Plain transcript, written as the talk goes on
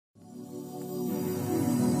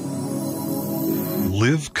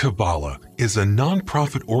Live Kabbalah is a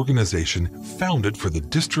non-profit organization founded for the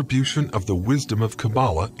distribution of the wisdom of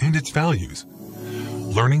Kabbalah and its values.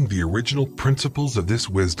 Learning the original principles of this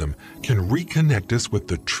wisdom can reconnect us with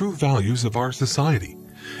the true values of our society,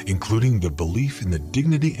 including the belief in the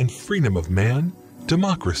dignity and freedom of man,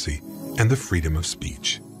 democracy, and the freedom of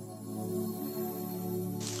speech.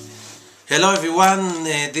 Hello everyone,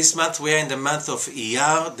 this month we are in the month of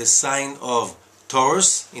Iyar, the sign of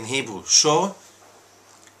Taurus, in Hebrew, Shaul.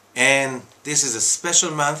 And this is a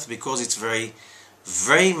special month because it's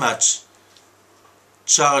very much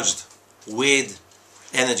charged with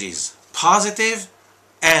energies, positive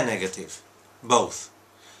and negative, both.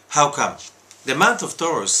 How come? The month of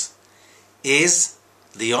Taurus is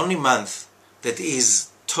the only month that is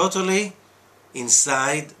totally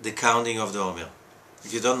inside the counting of the Omer.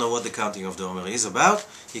 If you don't know what the counting of the Omer is about,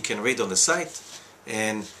 you can read on the site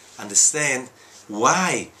and understand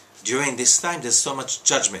why during this time there's so much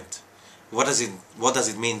judgment. What does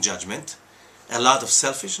it mean, judgment? A lot of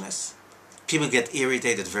selfishness. People get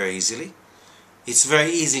irritated very easily. It's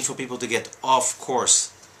very easy for people to get off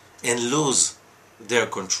course and lose their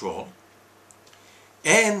control.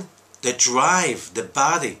 And the drive, the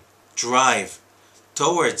body drive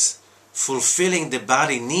towards fulfilling the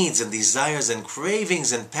body needs and desires and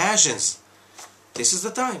cravings and passions. This is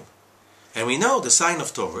the time. And we know the sign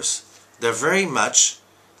of Taurus, they're very much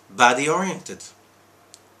body oriented.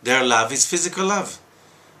 Their love is physical love.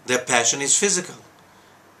 Their passion is physical.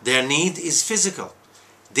 Their need is physical.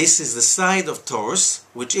 This is the side of Taurus,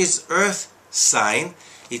 which is earth sign.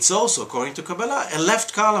 It's also, according to Kabbalah, a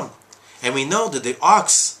left column. And we know that the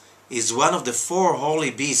ox is one of the four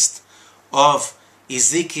holy beasts of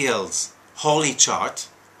Ezekiel's holy chart,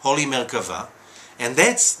 holy Merkava, and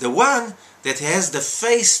that's the one that has the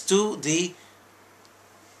face to the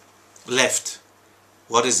left.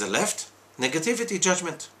 What is the left? Negativity,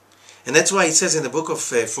 judgment. And that's why it says in the book of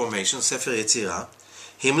Formation, Sefer Yetzirah,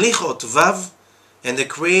 Himlichot Vav, and the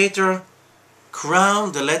Creator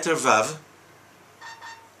crowned the letter Vav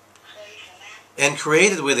and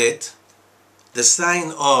created with it the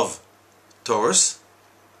sign of Taurus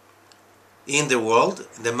in the world,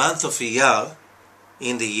 the month of Iyar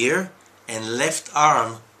in the year, and left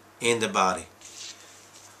arm in the body.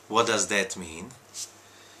 What does that mean?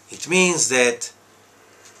 It means that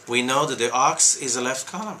we know that the ox is a left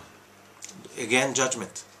column. Again,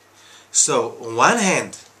 judgment. So, on one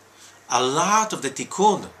hand, a lot of the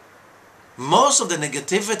tikkun, most of the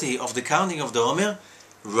negativity of the counting of the Omer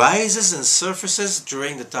rises and surfaces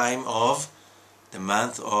during the time of the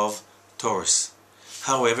month of Taurus.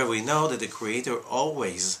 However, we know that the Creator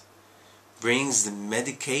always brings the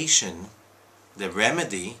medication, the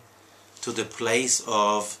remedy, to the place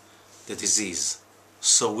of the disease,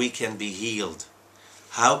 so we can be healed.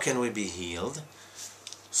 How can we be healed?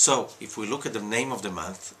 So, if we look at the name of the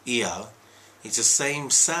month, Iyar, it's the same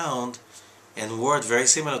sound and word very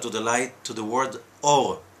similar to the word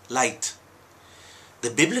Or, light. The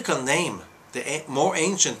biblical name, the more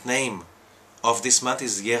ancient name of this month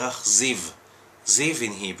is Yerach Ziv. Ziv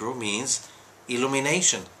in Hebrew means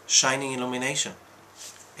illumination, shining illumination.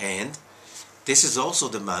 And this is also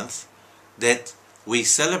the month that we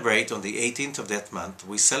celebrate. On the 18th of that month,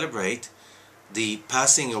 we celebrate the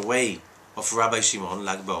passing away of Rabbi Shimon,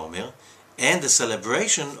 Lag BaOmer, and the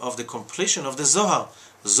celebration of the completion of the Zohar.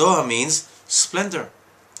 Zohar means splendor.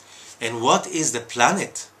 And what is the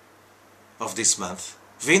planet of this month?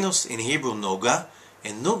 Venus, in Hebrew Noga,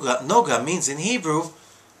 and Noga means in Hebrew,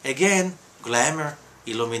 again, glamour,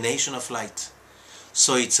 illumination of light.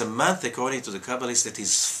 So it's a month, according to the Kabbalists, that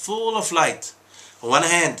is full of light. On one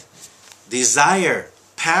hand, desire,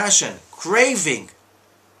 passion, craving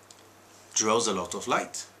draws a lot of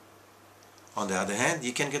light. On the other hand,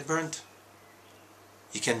 you can get burnt.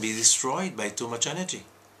 You can be destroyed by too much energy.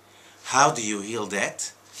 How do you heal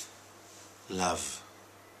that? Love.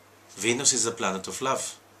 Venus is a planet of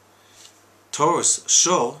love. Taurus,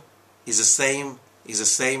 Shaul, is the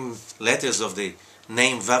same letters of the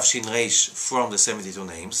name Vav Shin Reish from the 72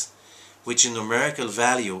 names, which in numerical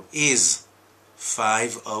value is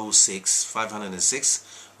 506,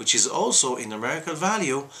 which is also in numerical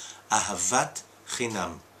value Ahavat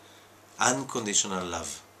Chinam, unconditional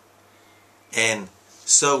love. And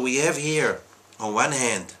so we have here, on one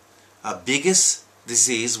hand, a biggest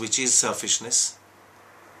disease, which is selfishness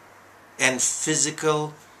and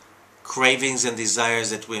physical cravings and desires,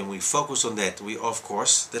 that when we focus on that, we, of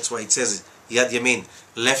course, that's why it says Yad Yamin,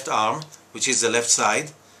 left arm, which is the left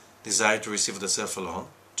side, desire to receive the self alone,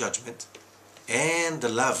 judgment, and the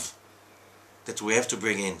love that we have to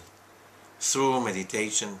bring in through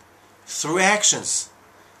meditation, through actions,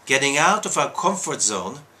 Getting out of our comfort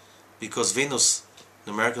zone, because Venus,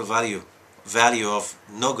 numerical value of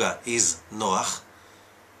Noga is Noach,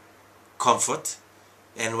 comfort.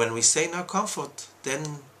 And when we stay in our comfort,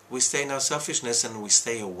 then we stay in our selfishness and we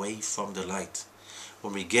stay away from the light.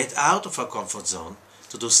 When we get out of our comfort zone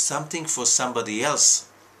to do something for somebody else,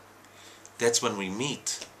 that's when we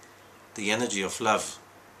meet the energy of love,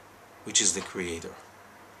 which is the Creator.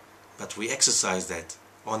 But we exercise that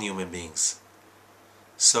on human beings.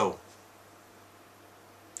 So,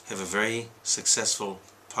 have a very successful,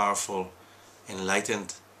 powerful,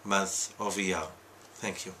 enlightened month of Iyar.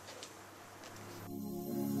 Thank you.